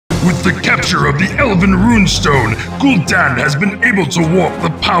With the capture of the Elven Runestone, Gul'dan has been able to warp the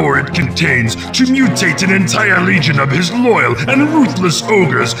power it contains to mutate an entire legion of his loyal and ruthless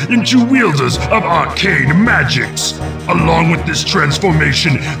ogres into wielders of arcane magiks. Along with this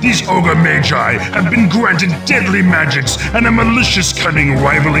transformation, these Ogre-Magi have been granted deadly magiks and a malicious cunning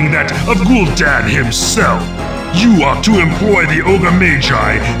rivaling that of Gul'dan himself. You are to employ the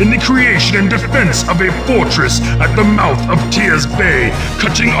Ogre-Magi in the creation and defense of a fortress at the mouth of Tyr's Bay,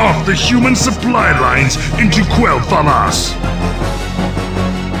 cutting off the human supply lines into Quel Thalas.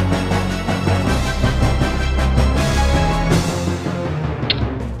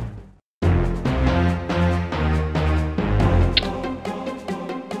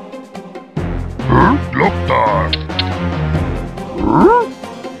 Gul'dan.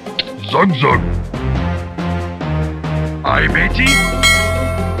 Zug. Aye, matey.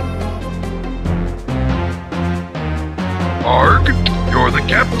 Arg, you're the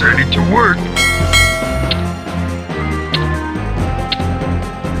captain. Ready to work.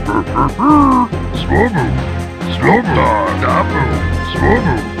 Swobu. Dabu.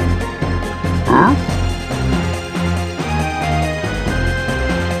 Swobu.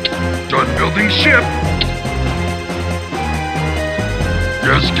 Done building ship.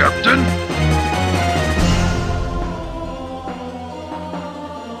 Yes, Captain.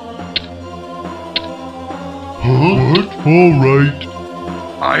 What? All right.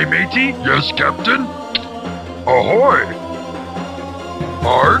 Aye, matey. Yes, Captain. Ahoy.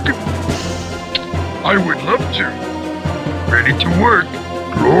 Arg. I would love to. Ready to work.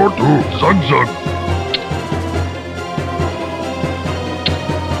 Zug.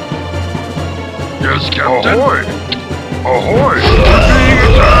 Yes, Captain. Ahoy. We're being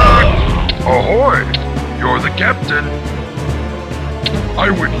attacked. Ahoy. You're the captain. I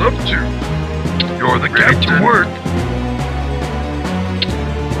would love to. You're the captain. To work.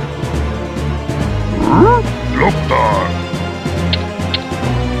 Gul'dan.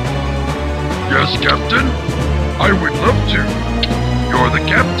 Yes, Captain. I would love to. You're the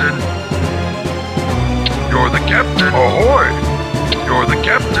captain. You're the captain. Ahoy. You're the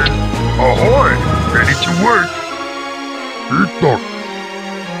captain. Ahoy. Ready to work. Eat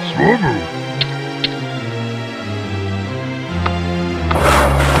Swobu.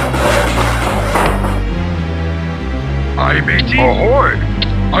 Aye, matey. Ahoy!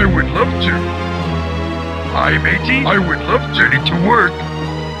 I would love to. Aye, matey. I would love to. Ready to work.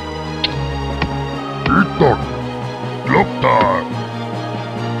 Gul'dan.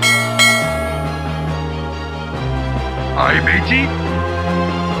 Aye, matey.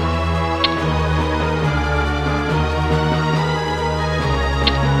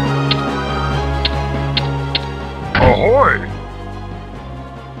 Ahoy!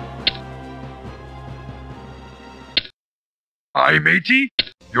 Aye, matey.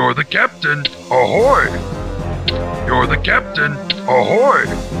 You're the captain. Ahoy! You're the captain. Ahoy!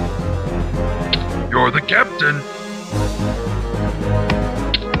 You're the captain.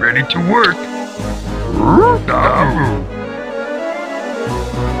 Ready to work. Dabu.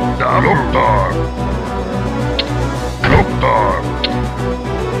 Gul'dan.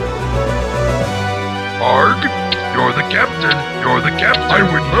 Arg, you're the captain. You're the captain. I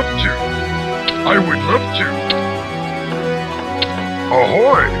would love to. I would love to.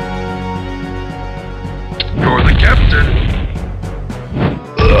 Ahoy! You're the captain.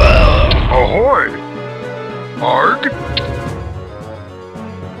 Ahoy! Arg?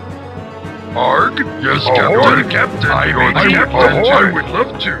 Yes, Captain. You're the captain. You're the captain. I would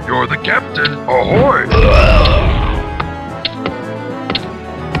love to. You're the captain. Ahoy!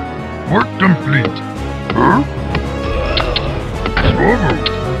 Work complete. Swobu.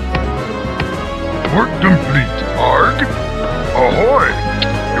 Work complete. Arg? Ahoy!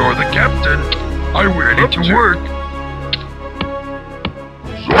 You're the captain. I would ready to work.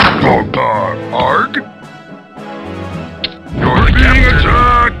 Arg? You're the captain.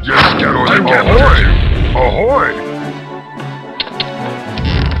 Yes, Captain. Ahoy! Ahoy!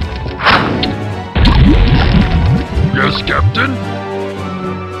 Yes, Captain.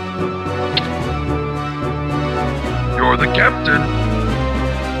 You're the captain.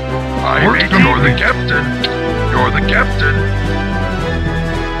 You're the captain. You're the captain.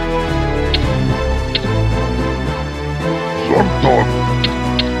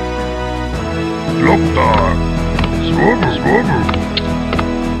 Gul'dan. Swobu.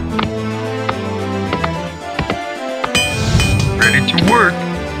 Ready to work.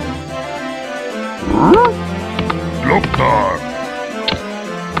 Gul'dan.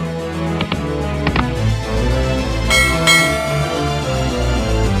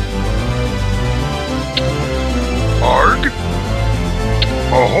 Arg.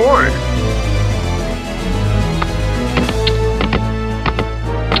 Ahoy! Ahoy!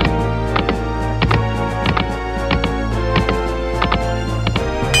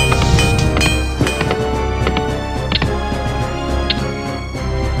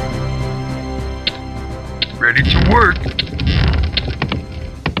 Ready to work.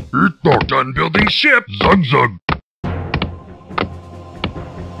 Done building ship. Zug zug.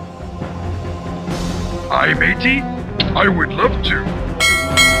 Aye, matey. I would love to.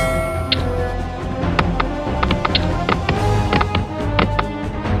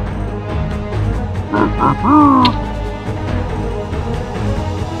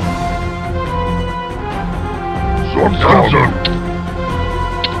 Zug zug zug.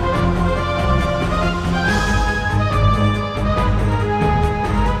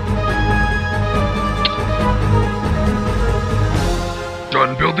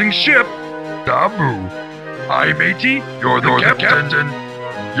 Done building ship. Dabu. Aye, matey. You're the captain.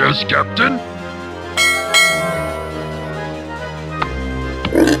 Yes, captain.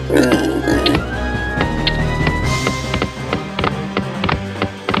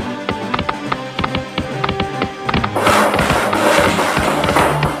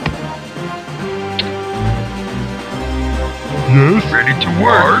 Yes. Ready to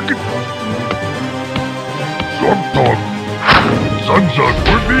work. Zug zug. Zug zug.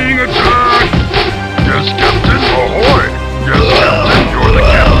 We're being attacked. Yes, captain. Ahoy. Yes, captain. You're the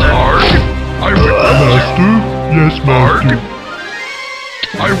captain. Arg. I would love Master. Yes, Arg. master.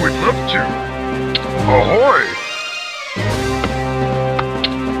 I would love to. Ahoy.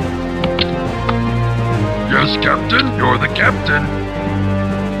 Yes, captain. You're the captain.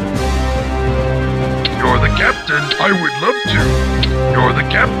 You're the captain. I would love to. You're the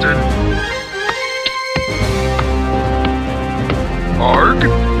captain. Arg.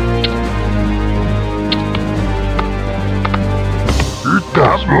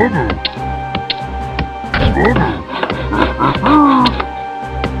 Swobo. Swobo.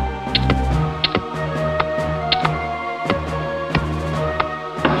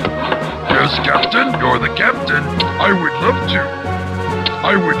 Yes, captain. You're the captain. I would love to.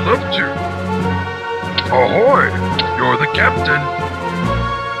 I would love to. Ahoy. You're the captain.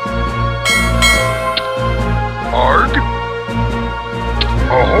 Arg.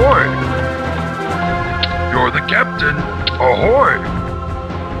 Ahoy. You're the captain. Ahoy.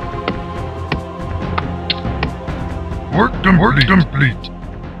 Work complete.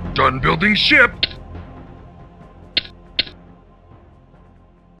 Done building ship.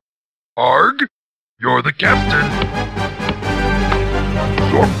 Arg. You're the captain.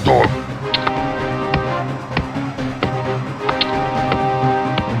 Zug zug.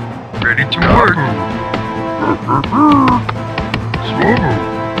 Ready to work. Swobo.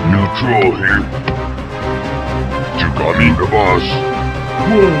 Neutral here. You the boss.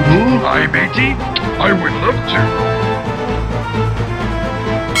 Well, Aye, matey. I would love to.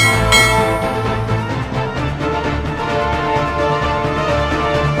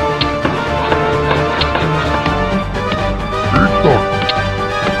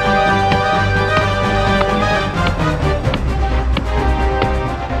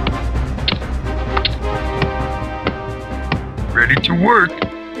 Ready to work.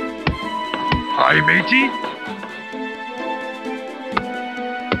 Aye, matey.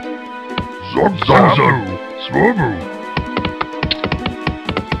 Zug zug zug. Swobo.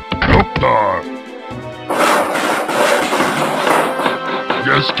 Gul'dan.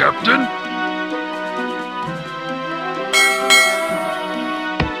 Yes, captain.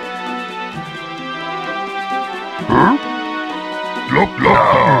 Huh?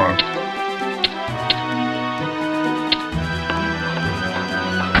 Gul'dan.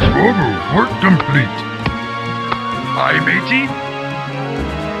 Swobo. Work complete. Aye, matey.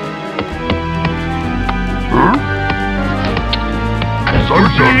 Huh? We're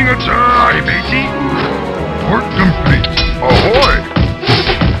being attacked. Aye, matey. Work complete. Ahoy.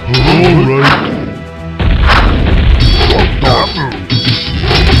 All right. Dabu.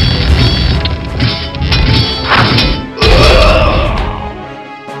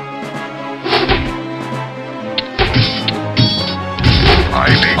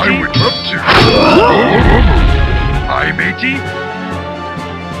 Aye, matey. I would love to. Aye, matey.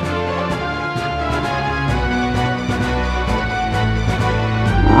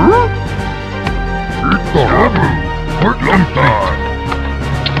 Dabu. Work complete.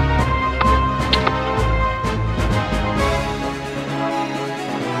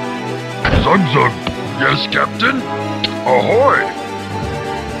 Zug zug. Yes, captain. Ahoy.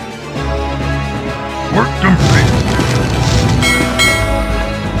 Work complete.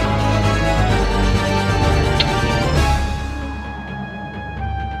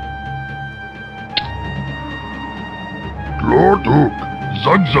 Lorduk.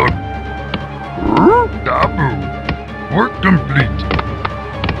 Zug. Dabu. Work complete.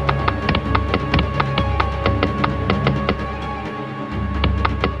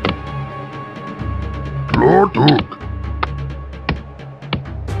 Lorduk.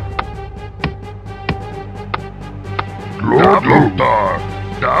 Lorduk.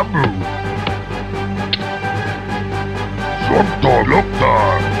 Dabu. Zogdog.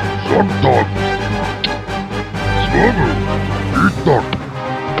 Lokdar. Zogdog. Swobu. Eatdog.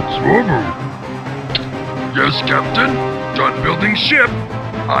 Swobu. Yes, Captain. Done building ship.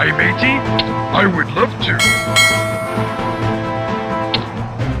 Aye, matey. I would love to.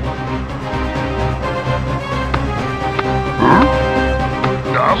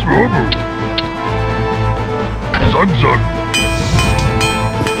 Swobu. Zug.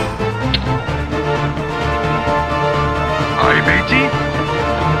 Aye,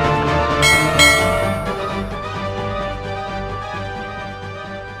 matey.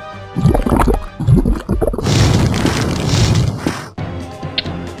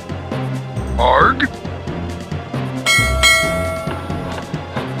 Arg.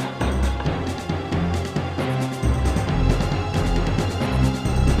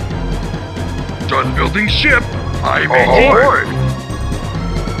 Done building ship. Aye, matey. Ahoy.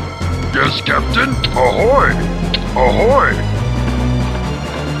 Yes, Captain. Ahoy. Ahoy.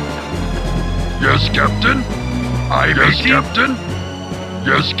 Yes, Captain. Aye, Yes, matey. Captain.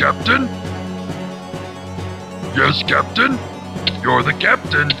 Yes, Captain. Yes, Captain. You're the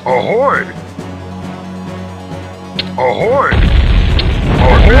captain. Ahoy. Ahoy.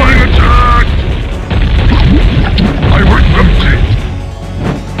 Ahoy! Attack! I would love to.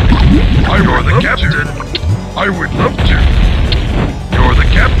 You're the captain. I would love to. You're the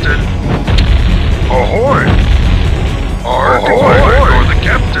captain. Ahoy. Arg. Ahoy. You're the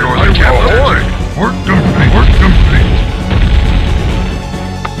captain. You're the captain. Ahoy. Work complete. Work complete.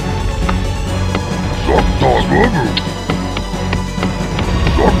 Zogdog. Swobu.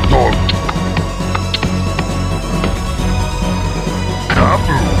 Zogdog.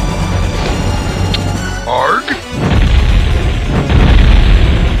 Dabu. Arg.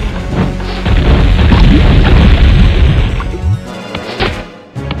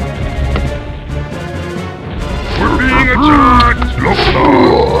 We're being attacked.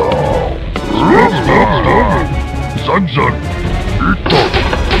 Zug. Eatdog.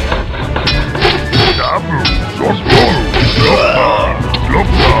 Dabu. Zogdog.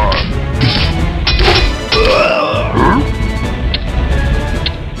 Lokdar.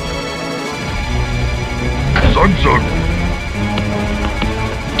 Zug.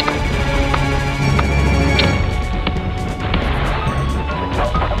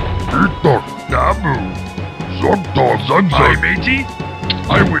 Eatdog. Dabu. Zogdog. Aye, matey.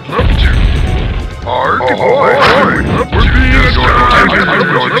 I would love to. Arg. Ahoy. I would love to. We're being Yes, attacked.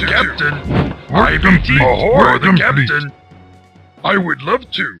 you're the captain. Aye, matey. Ahoy. You're the Complete. captain. I would love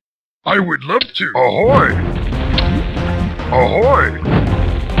to. I would love to. Ahoy. Ahoy.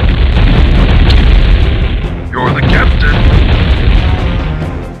 You're the captain.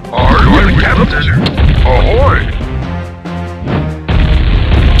 Arg. You're the captain. Ahoy.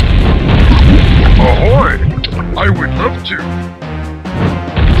 Ahoy. I would love to.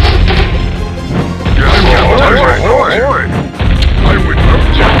 Yes, Ahoy. Ahoy. I would love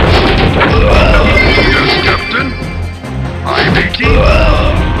to. Yes, Captain. Aye, matey.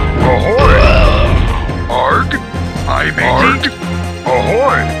 Ahoy. Arg. Aye, matey.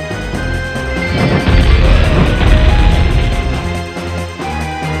 Ahoy.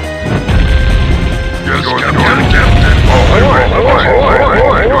 Yes, you're the captain. Ahoy.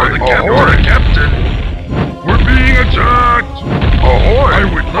 You're the captain. We're being attacked. Ahoy. I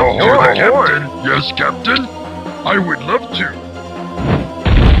would love to. Ahoy. The captain. Yes, Captain. I would love to.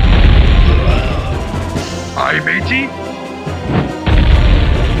 Aye, matey.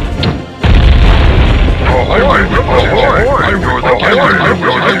 Ahoy. I would love to. Ahoy. You're the captain. I would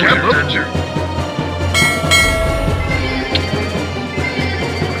love to.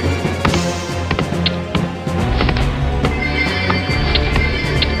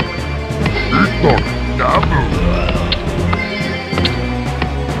 Eatdog. Dabu.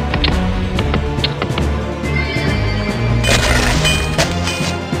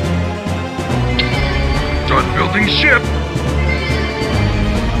 Done building ship.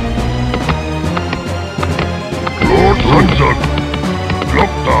 Lord Zug.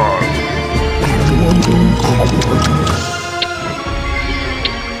 Lokdar.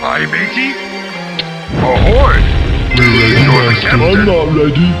 Aye, matey. Ahoy. We're ready, You're the Master. captain. I'm not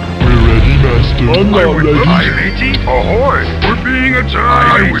ready. We're ready, Master. I'm I not would ready. love to. Aye, matey. Ahoy. We're being attacked.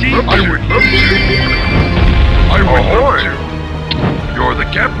 I would love to. I would love to. I would love Ahoy. to. You're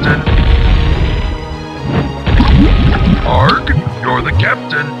the captain. Arg, you're the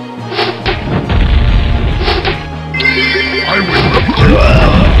captain. I would love to.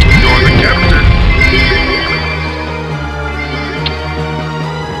 You're the captain.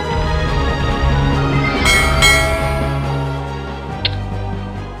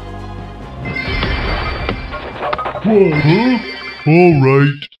 What, huh? All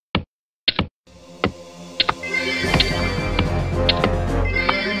right.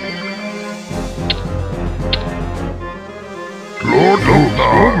 Lord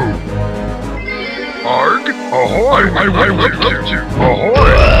Gul'dan. Arg, ahoy! I would love to.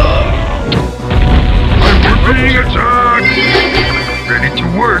 Ahoy! I'm being attacked. Ready to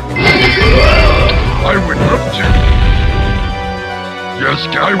work. I would love to. Yes,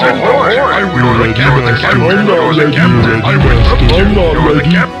 Captain. Ahoy! I will the captain. I will the captain. I would love to. You're the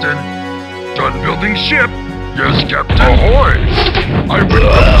captain. Done building ship. Yes, Captain. Ahoy! I would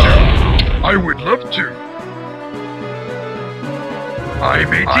love to. I would love to. Aye,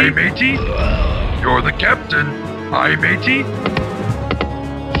 matey. Aye, matey. You're the captain. Aye, matey.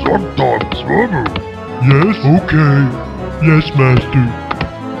 Sometimes, Swabble. Yes, okay. Yes, master.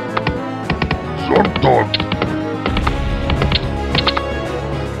 Sometimes.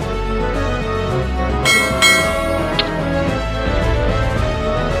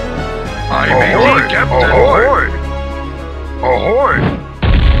 Aye, matey, captain. Ahoy! Ahoy!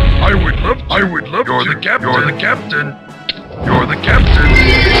 I would love to. You're the captain. You're the captain. You're the captain.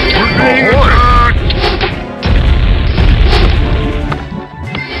 We're being attacked.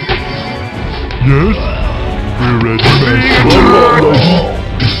 Yes? We're ready, We're being master.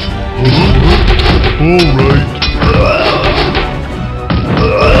 All right.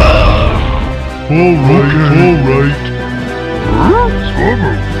 All right.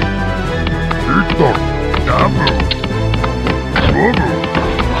 Swabble. Eat Dabble. Swabble.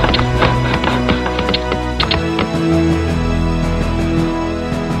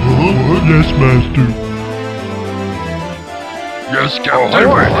 Yes, master. Yes, Captain. I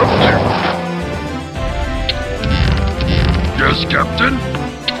would love to. Yes, Captain.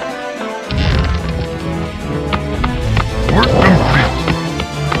 Work complete.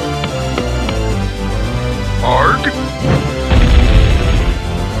 Arg.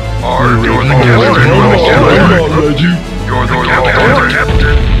 Arg, you're the captain. You're the captain. You're the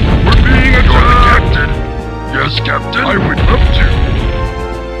captain. We're being attacked. You're the captain. Yes, Captain. I would love to.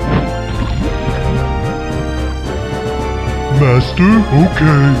 Master,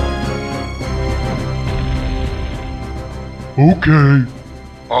 okay. Okay.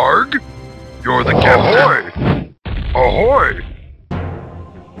 Arg, you're the captain. Ahoy!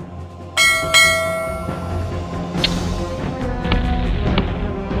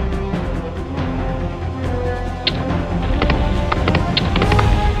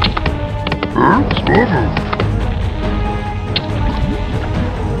 Swabble.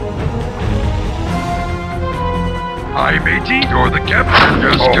 Aye, matey, you're the captain.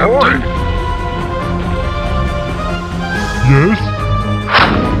 Yes, Captain. Yes?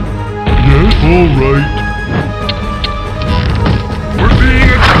 Yes, all right. We're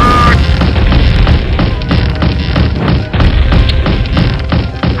being attacked.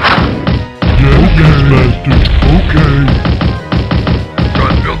 Yes, master. Okay.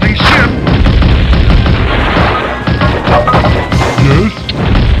 Done building ship. Yes?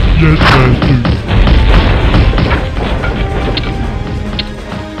 Yes, master.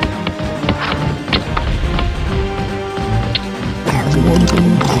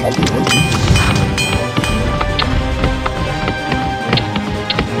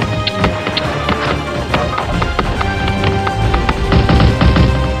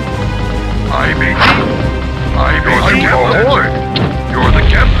 Aye, matey. Aye, matey. Ahoy! You're the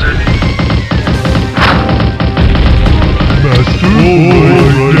captain. Master? All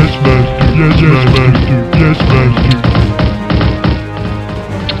right. Yes, master. Yes, master. Yes, master.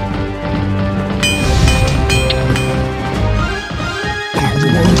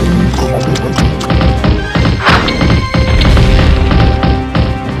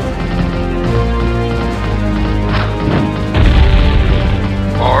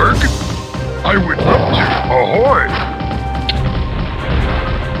 Arg, I would love to. Ahoy!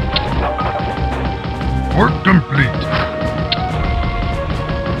 Work complete.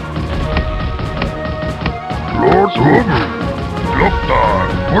 Lord Ogre. Gul'dan.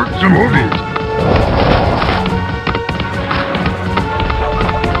 Work complete.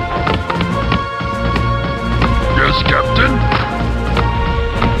 Yes, Captain.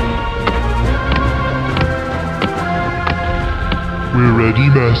 We're ready,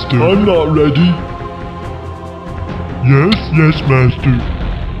 master. I'm not ready. Yes, yes, master.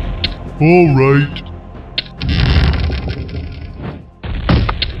 All right.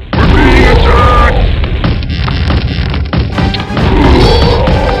 We're being attacked!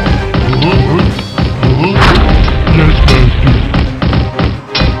 Yes, master.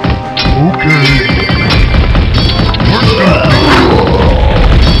 Okay.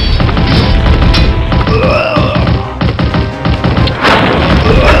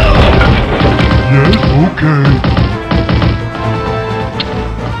 Yes, okay.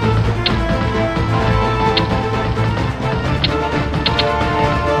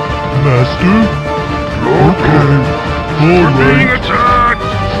 Master? Okay. All We're being right. attacked!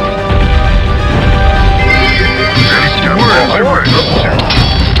 Yes, Captain, I would love to.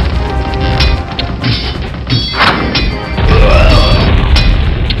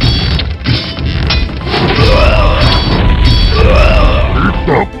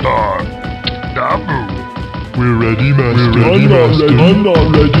 Dabu. We're ready, master. I'm not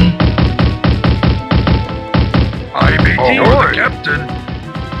ready. I matey, you're the captain.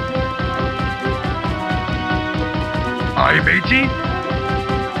 I matey,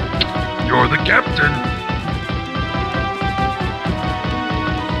 you're the captain.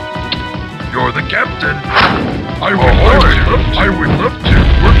 You're the captain. I would love to. I would love to.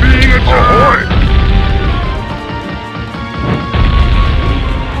 We're being attacked.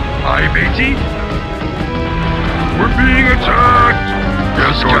 Hi, matey. We're being attacked.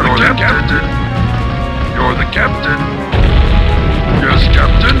 Yes, you're the captain. You're the captain. Yes,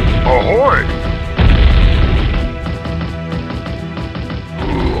 captain. Ahoy.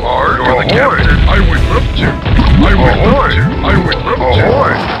 You're the captain. I would love to. I would love to. I would love to.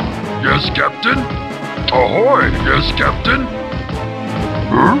 Ahoy. Yes, captain. Ahoy. Yes, captain.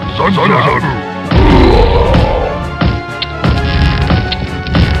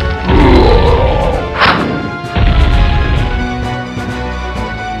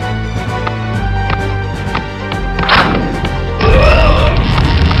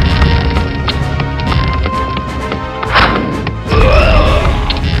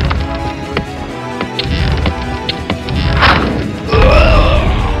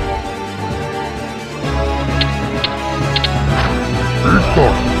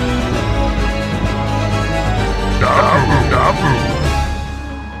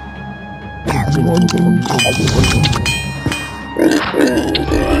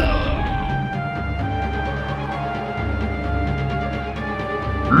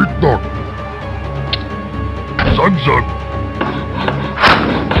 Son.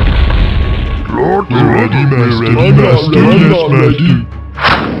 We're ready, master. Yes, master.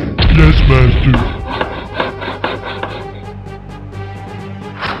 Yes, master.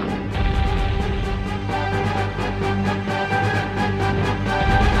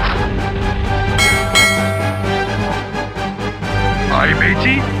 Aye,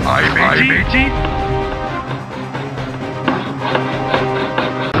 matey. Aye, matey.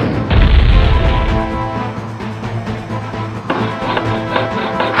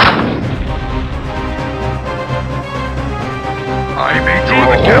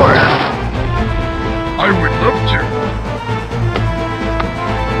 I would love to.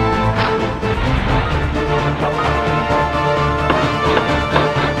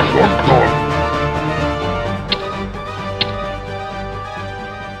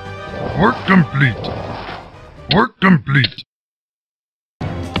 Work complete. Work complete.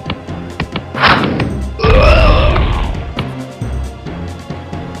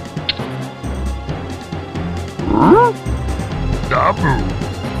 Dabu.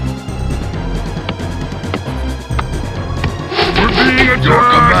 Your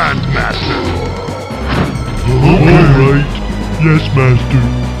command, master. All right. Yes, master.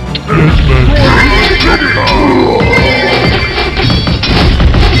 Yes, master.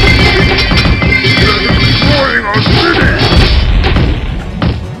 Destroying our city.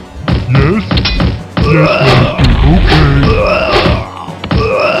 Yes. Yes, master. Okay.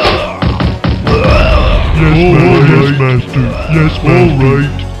 Yes, master. Yes, master. All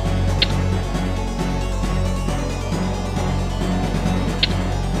right.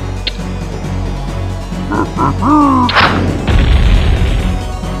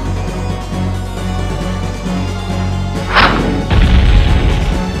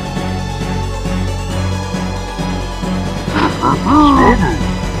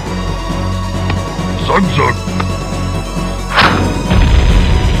 Son.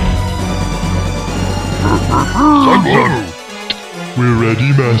 We're ready,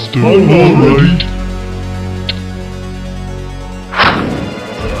 master. All right.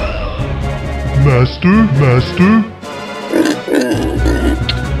 Master.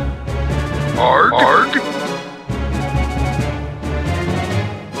 Arg.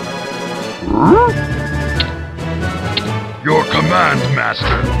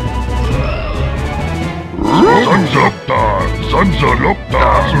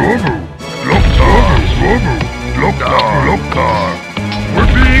 Gul'dan, Swobu. Gul'dan, Swobu. Gul'dan. We're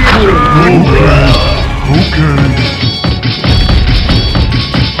being attacked! Okay.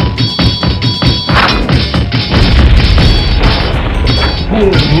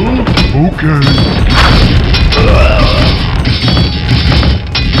 Okay.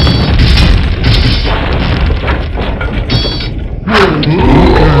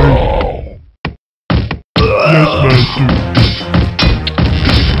 Yes, Master.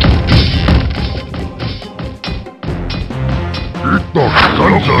 Eat the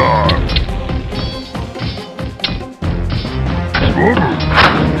sunset! Swobu!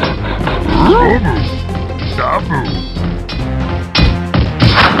 Swobu! Dabu!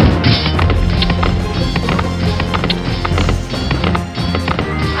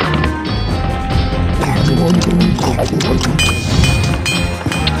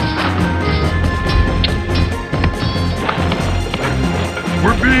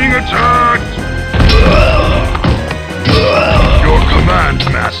 We're being attacked! Your command,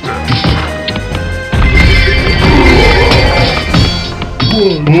 Master!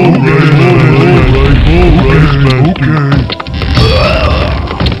 Alright, Master.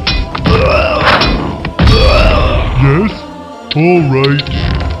 Yes? Alright.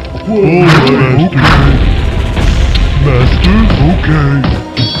 Alright, Master. Okay.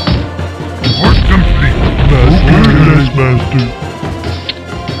 Work complete! Master, yes, Master.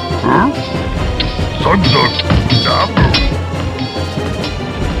 Huh? Sunzuk! Dabu!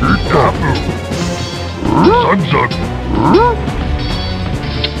 Dabu! Sunzuk!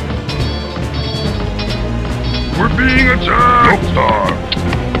 We're being attacked! Gul'dan!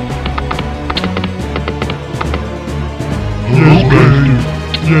 Yes, Master.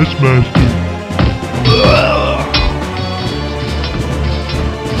 Yes, Master.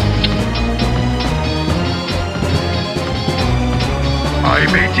 Aye,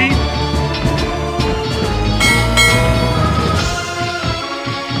 matey?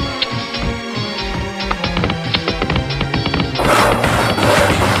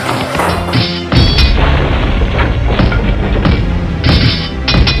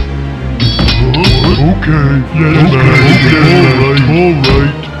 Okay, yes, Master.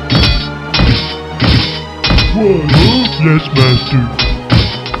 Alright. Yes, Master.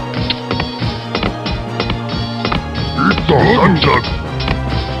 Eat the Sunzuk!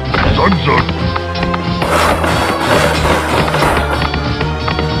 Sunzuk!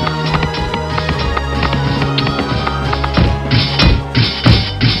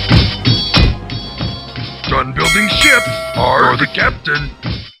 Done building ship! You're the captain!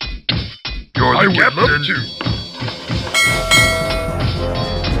 You're the captain!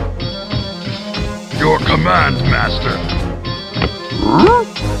 Your command, Master!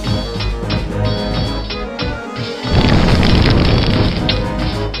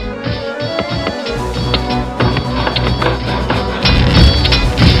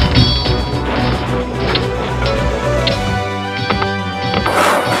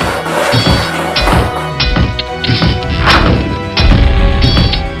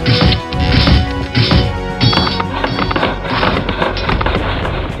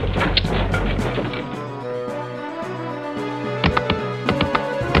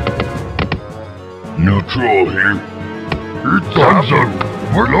 Neutral here. Thumbs up.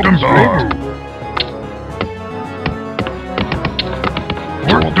 Work complete.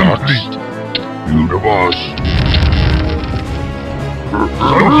 Work complete. You the boss.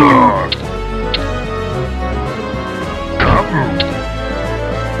 Thumbs up. Kapu.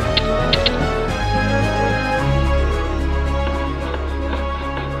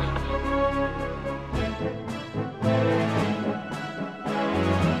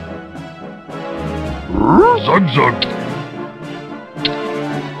 Zug-zug!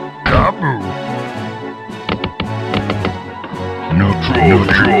 Kabu! Neutral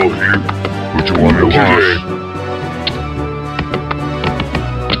here. What you want to watch?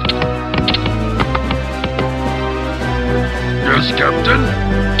 Yes, Captain?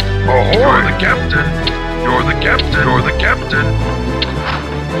 Ahoy! You're the captain! You're the captain! You're the captain!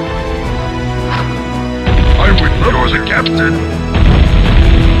 I would love You're the captain!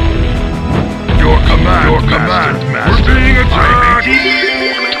 Your command, Master. We're being attacked!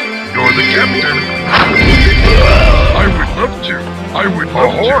 You're the captain. I would love to. I would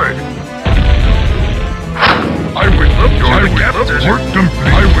love to. I would love to. You're the captain. Work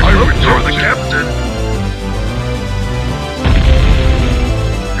complete. I would love to. You're the captain.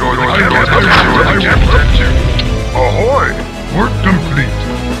 You're the captain. I would love to. Ahoy! Work complete.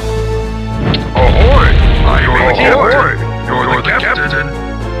 Ahoy! You're the captain. You're the captain.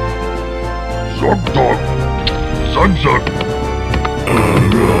 Zug-dog! Zug-zug!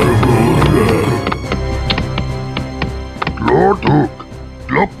 Lord Hook,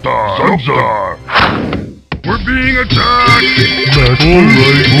 Gul'dan, Zugzar. We're being attacked!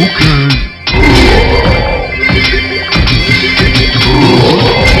 Alright, okay.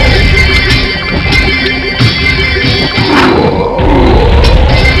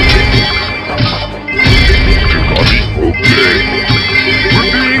 Okay. We're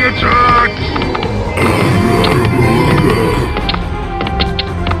being attacked!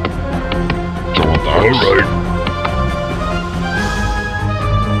 Alright.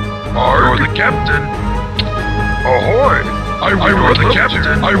 You're the captain. Ahoy! I would the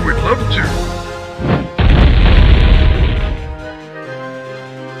captain. I would love to.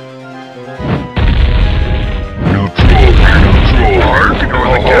 Neutral. Arg,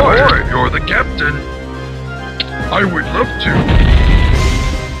 you're the captain. I would love to.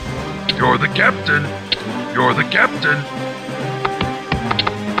 You're the captain. You're the captain.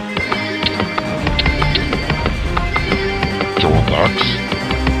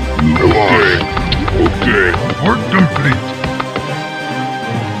 Okay. Work complete.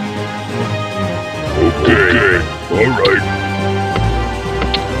 Okay. Alright.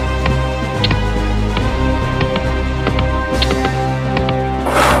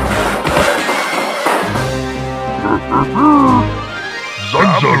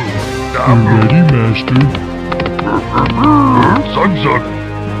 Zug. Ready, Master? Zug.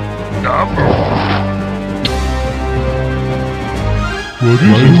 What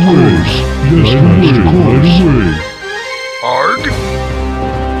is it? Course. Yes, Master, right away. Arg.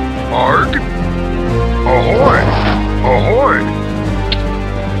 Ahoy.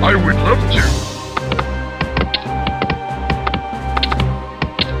 I would love to.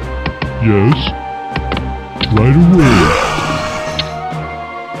 Yes. Right away.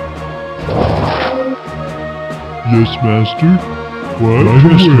 Yes, Master. What? Right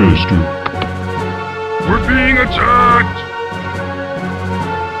yes, away. Master. We're being attacked.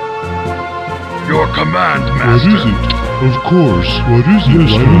 Your command, Master. What is it? Of course. What is it?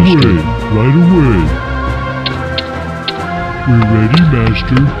 Yes, right Master. Away. Right away. We're ready,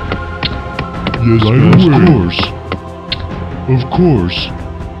 Master. Yes, right Master. Of course.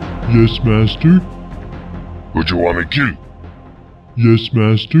 Yes, Master. Who do you want me to kill? Yes,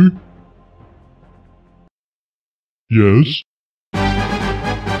 Master. Yes.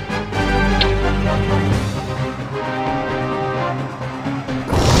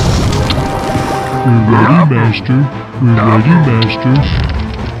 We're ready, Master. We're ready, Master.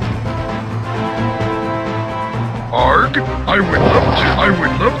 Arg, I would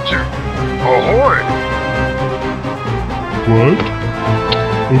love to. Ahoy! What?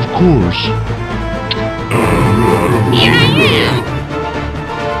 Of course.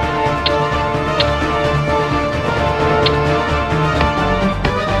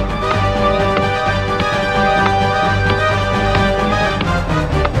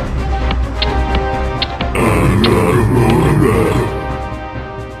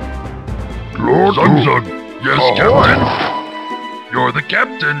 Lord Zug. Yes, ahoy. Captain. You're the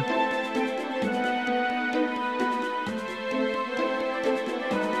captain.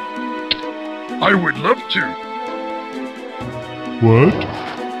 I would love to. What?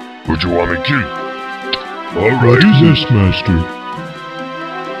 Who do you want me to kill? All right. What is this, Master?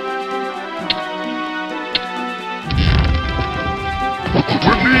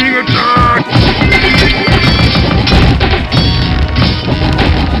 We're being attacked! What is it?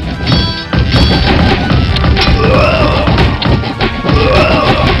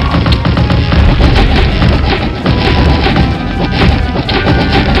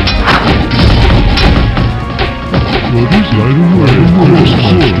 Right away, of course,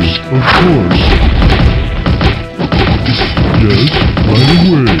 Of course. Yes, right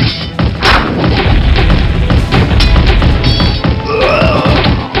away.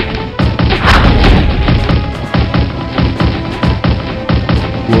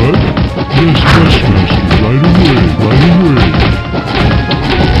 What? Yes, Master, right away, right away.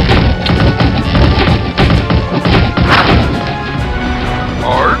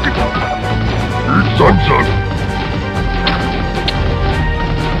 Arg? Zug.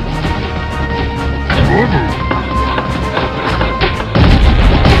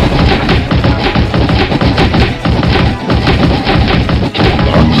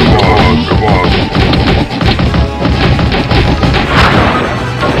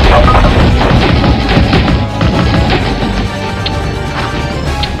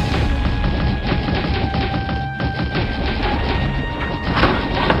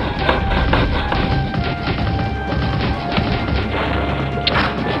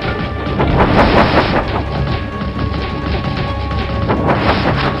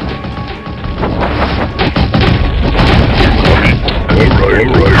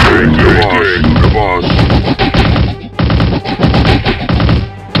 boss.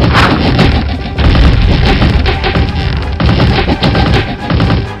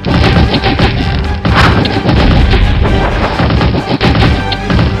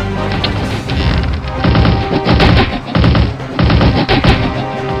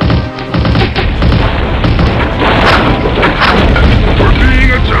 We're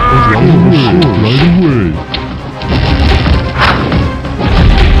being attacked! Right away.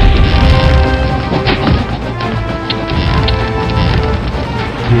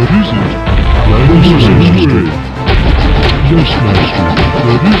 What is it? Right away. Yes, master.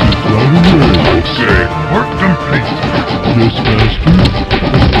 What is it? Right away. Okay, work complete. Yes, master.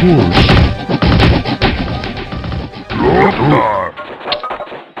 Of course. Gul'dan.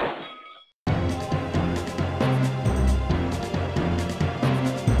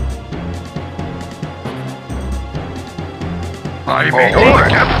 I may be the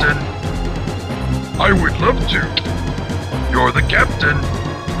captain. I would love to. You're the captain.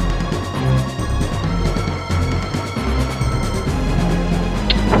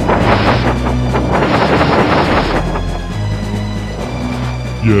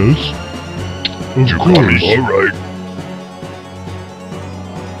 Yes. Of course. All right.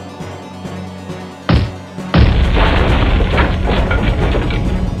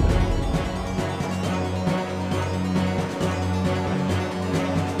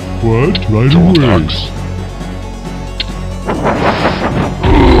 What? Right away.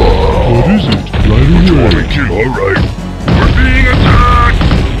 What is it? Right away. All right. We're being attacked.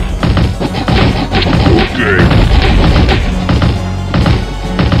 Okay.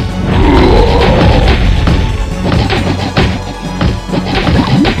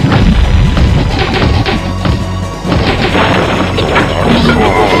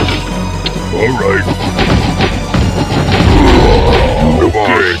 All right. The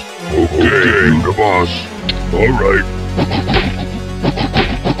boss. Okay, the boss. All right.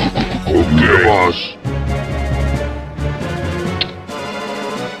 Okay, boss.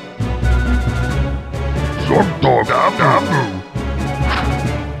 Dog Dabu.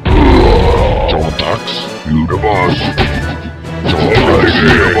 Jontax, you the boss. All right, you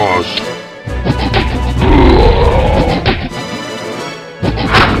the boss.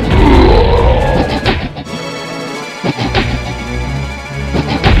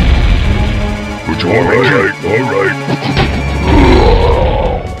 All right.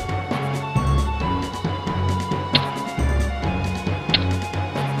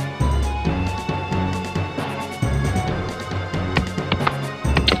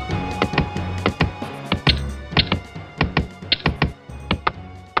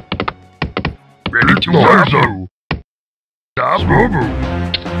 Ready to Dabu. Dabu.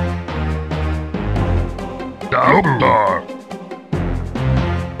 Dabu.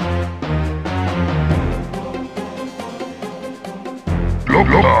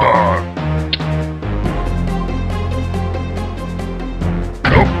 Gul'dan.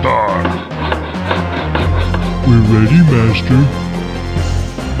 Gul'dan. We're ready, master.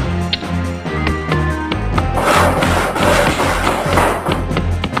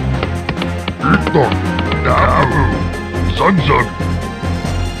 Gul'dan. Dabu. Zug.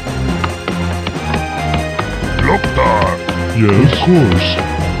 Gul'dan. Yes, of course.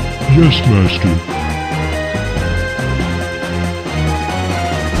 Yes, master.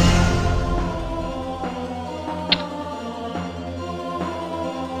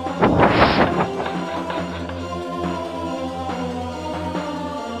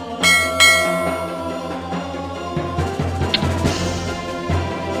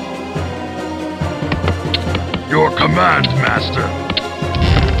 Your command, master.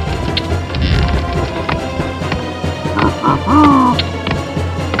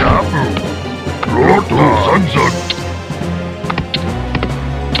 Dabu. Gul'dan. Zug.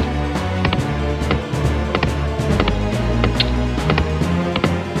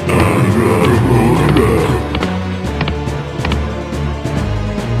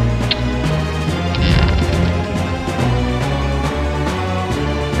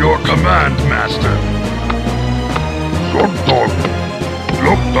 Your command, master. Gul'dan.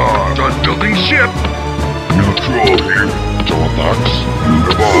 Done building ship. Neutral here. Jontax, you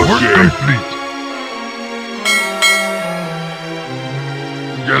the boss. Work complete.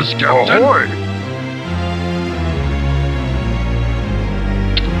 Yes, Captain. Ahoy.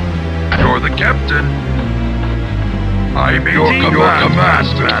 You're the captain. I may your command,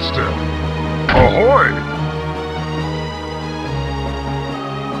 master. Ahoy.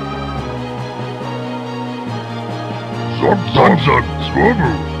 Zug,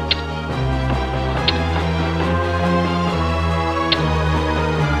 swobu.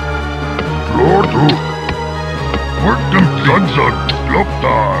 Lord, work them guns up,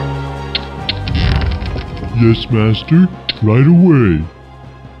 Gul'dan. Yes, Master. Right away.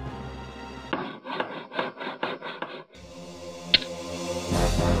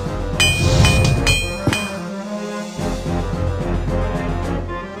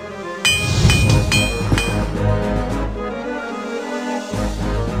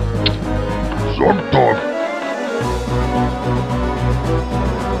 Sometimes.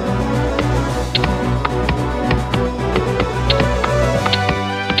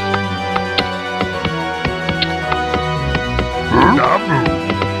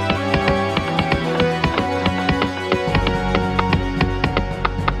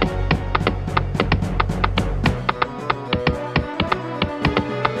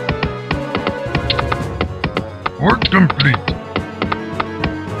 Work complete.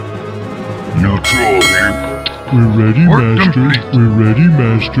 No troll here. We're ready, Work Master. complete. We're ready,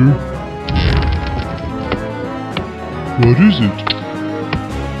 Master. What is it?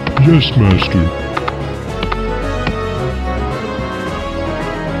 Yes, Master.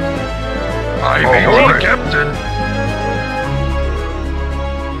 I may be captain.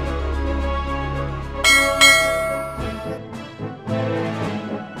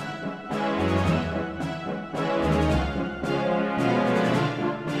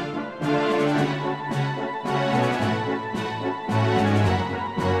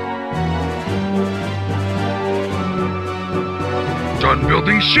 Done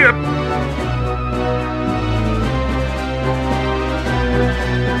building ship.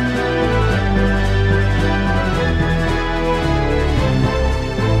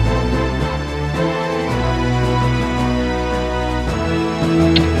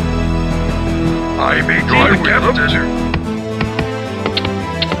 I may be the captain.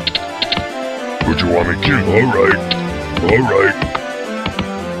 What you want me to kill? Alright.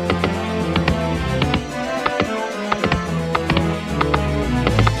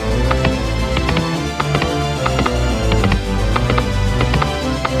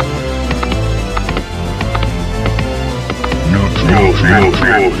 No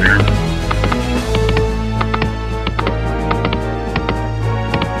troll here.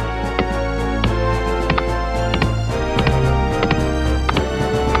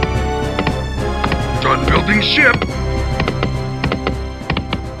 Done building ship.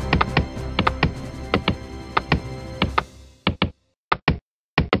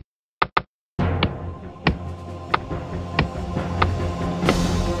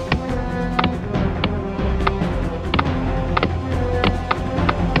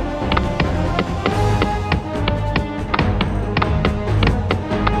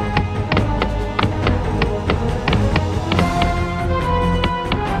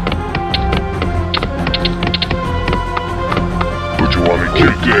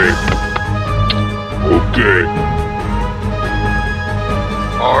 Okay.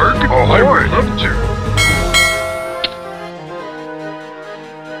 Arg? Oh, I would love to.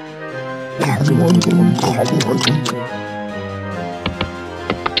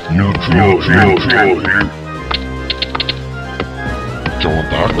 No troll here. John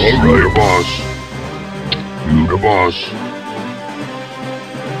Dox. Alright, boss. You the boss.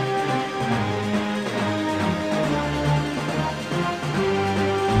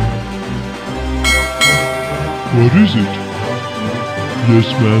 What is it? Yes,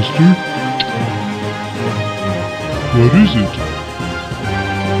 Master? What is it?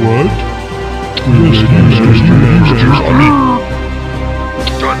 What? Yes, Master.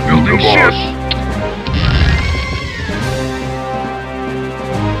 Done building ship.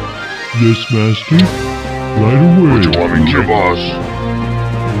 Yes, Master. Right away. What you want me to kill, boss?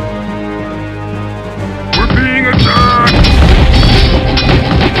 We're being attacked.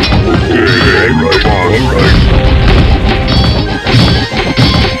 Okay, right, boss. Alright.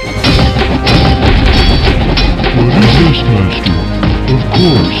 What is this, Master? Of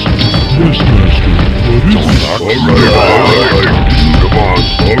course. Yes, Master. What is this? Alright. The boss.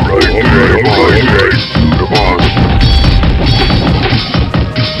 Alright. The boss.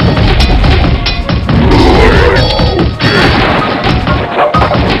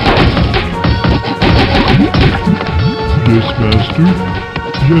 Yes, Master?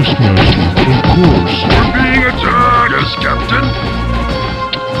 Yes, Master. Of course. We're being attacked. Yes, Captain.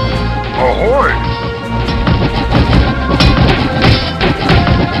 Ahoy!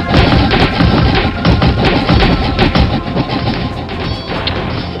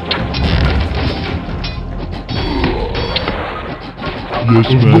 Yes,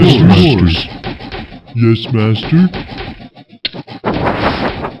 Master. Yes, Master.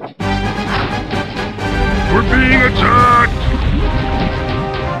 We're being attacked!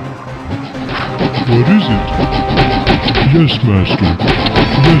 What is it? Yes, master.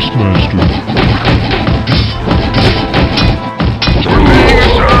 Yes, master.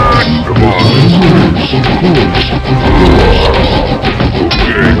 Of course.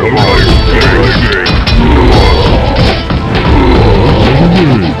 Okay, alright, okay.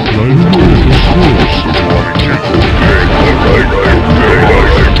 Right away, of course. Alright.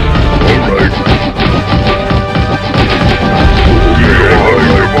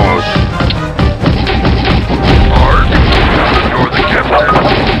 Okay, boss. Arg, you're the captain.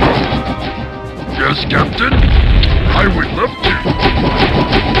 Yes, captain? I would love to.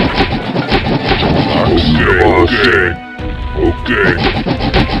 Okay.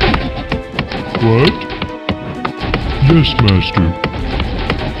 What? Yes, master.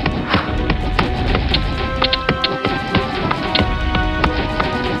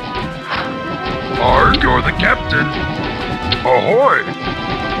 Arg, you're the captain. Ahoy!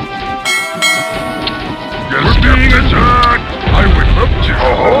 Yes, we're being attacked! I would love to.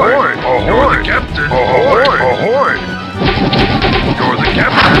 Ahoy! You're the captain. Ahoy! You're the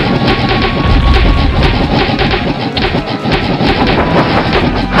captain.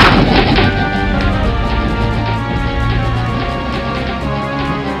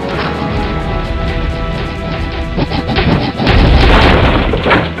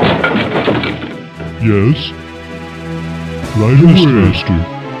 Yes? Right away, master.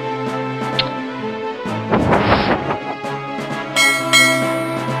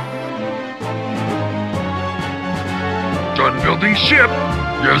 Done building ship.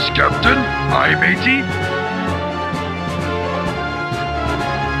 Yes, captain. Aye, matey.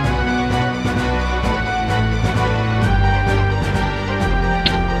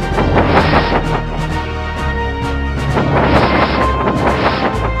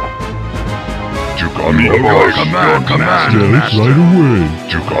 Alright. Command. Yes, right away.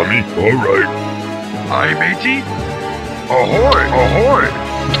 Jukami, alright. Aye, matey. Ahoy!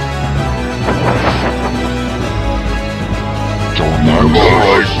 Don't mind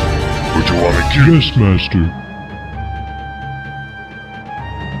alright. What you want me to? Yes, master.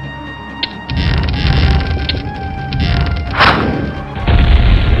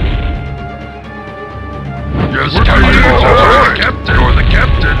 Yes, captain. You're the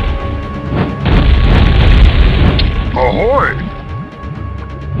captain. Ahoy!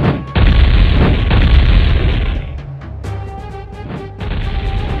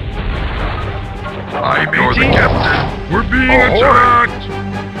 You're the captain. We're being attacked.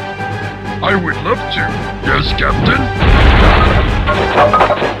 I would love to. Yes, captain.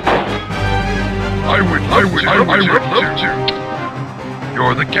 I would love to.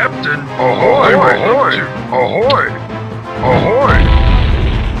 You're the captain. Ahoy! Ahoy!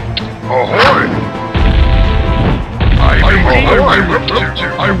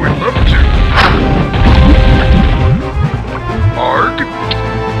 I would love to. Arg,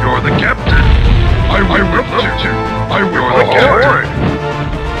 you're the captain. I would love to. You're the captain. You're the captain.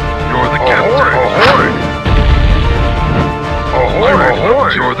 You're the captain.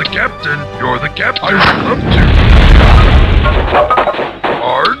 You're the captain. I would love to.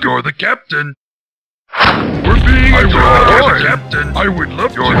 Arg, you're the captain. We're being attacked. Captain. I would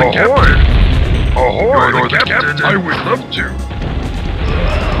love to. You're the captain. You're the captain. I would love to.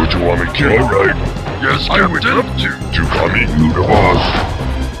 What you want me to? Alright. Yes, I would love to. Jukami, you the boss.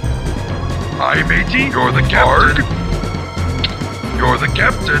 Aye, matey. You're the captain. You're the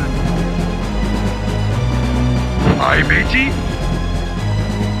captain. Aye, matey.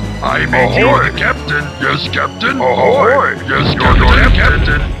 Aye, matey. You're the captain. Yes, captain. Ahoy. Yes, you're the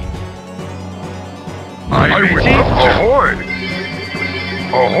captain. Aye, matey. Ahoy.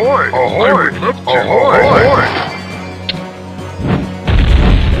 I would love to.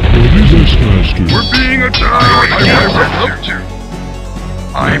 What is this, master? We're being attacked. I would love to.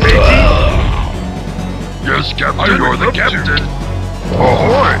 Aye, matey. Yes, captain. You're the captain.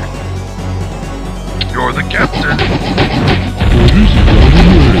 Ahoy. You're the captain. What is it?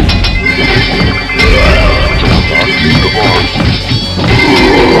 Talk to the boss.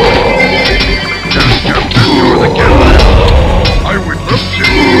 Yes, captain. You're the captain. I would love to.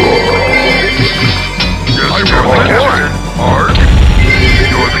 Yes, you're the captain. Arg,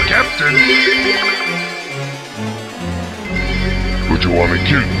 you're the captain. What you want me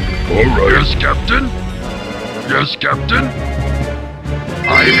to? Alright. Yes, captain. Yes, captain.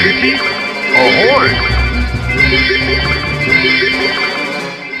 Aye, matey. Ahoy.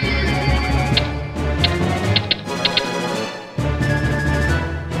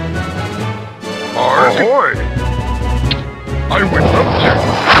 Ahoy! I would love to.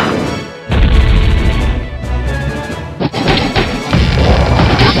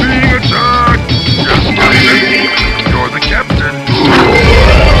 We're being attacked!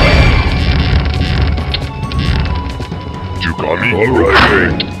 Okay.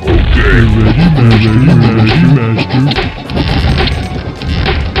 Ready, master.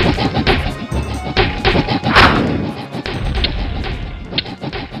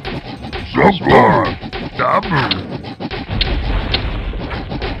 Lookdar. Dabu.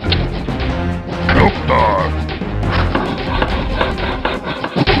 Lookdar.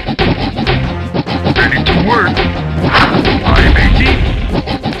 Ready to work. I'm 18.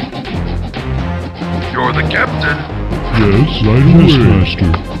 You're the captain. Yes, right away. Yes,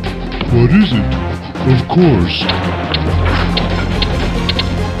 master. What is it? Of course.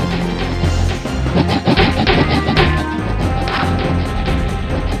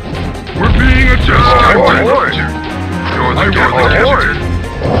 We're being attacked. Ahoy! You're the captain.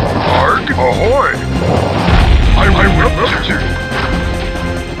 Arg, ahoy! I will love to.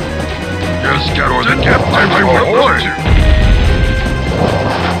 Yes, captain. You're the captain. I will love to.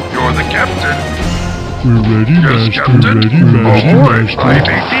 You're the captain. We're ready, Yes, master. captain. Ready, master. Ahoy! Master. I'm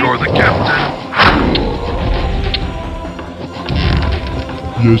 18. You're the captain.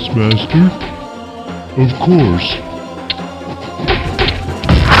 Yes, master. Of course.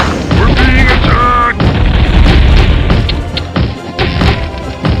 We're being attacked.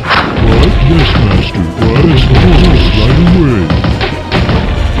 What? Yes, master. What? Yes, of course. Right away.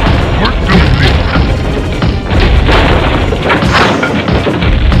 Work complete.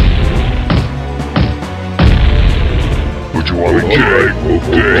 What you want? Okay.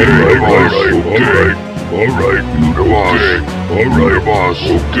 Alright, you the boss. Alright, boss.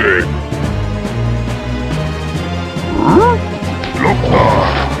 Okay. Lookdar.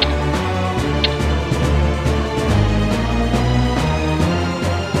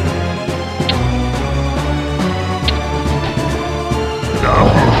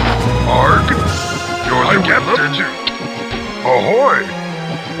 Dabu. Arg. You're the captain. Ahoy.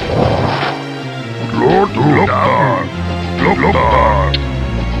 Lookdar. Lookdar.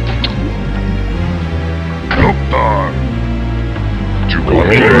 Lookdar.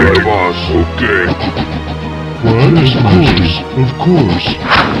 Okay, boss. Okay. What? Of course.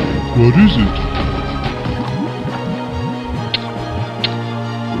 What is it?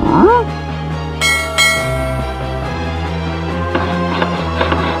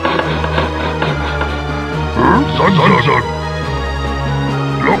 Zug.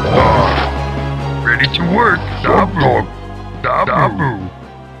 Lookdar. Ready to work. Dabu. Dabu.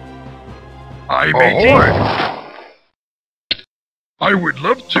 I'm 18. I would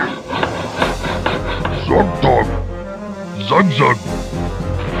love to. Zug. Zug. Zug.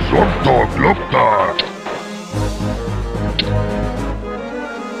 Lookdar.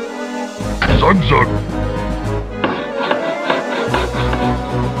 Zug.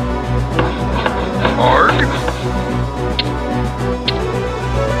 Arg.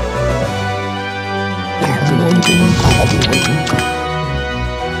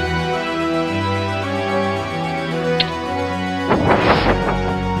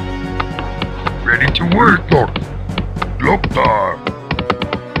 Ready to work. Lookdar.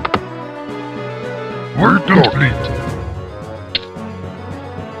 Work complete.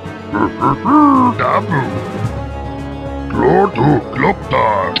 Dabu.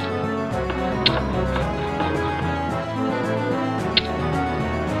 Lookdar.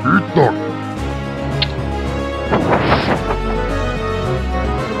 Look.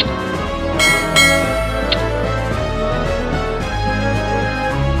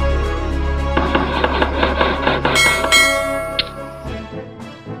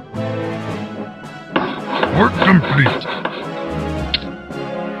 Work complete.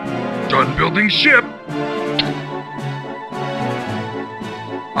 Done building ship.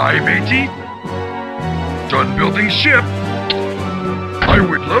 I'm 18. Done building ship. I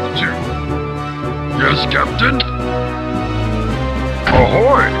would love to. Yes, Captain.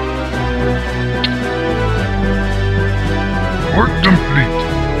 Ahoy! Work complete.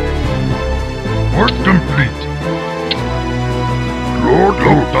 Work complete.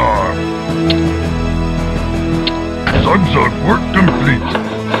 Lookdar. Zug. Work complete.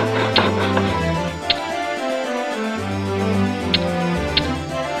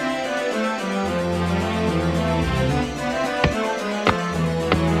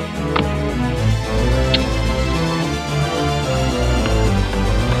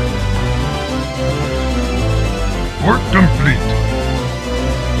 Work complete.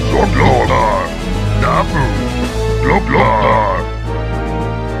 Lookdar. Dabu. Lookdar.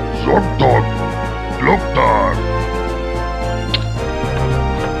 Zug. Lookdar.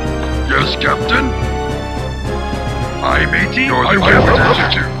 Yes, Captain. I'm 80.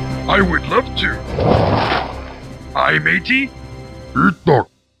 I would love to. I'm 80.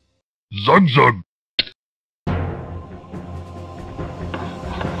 Zug.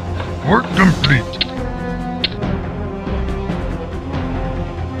 Work complete.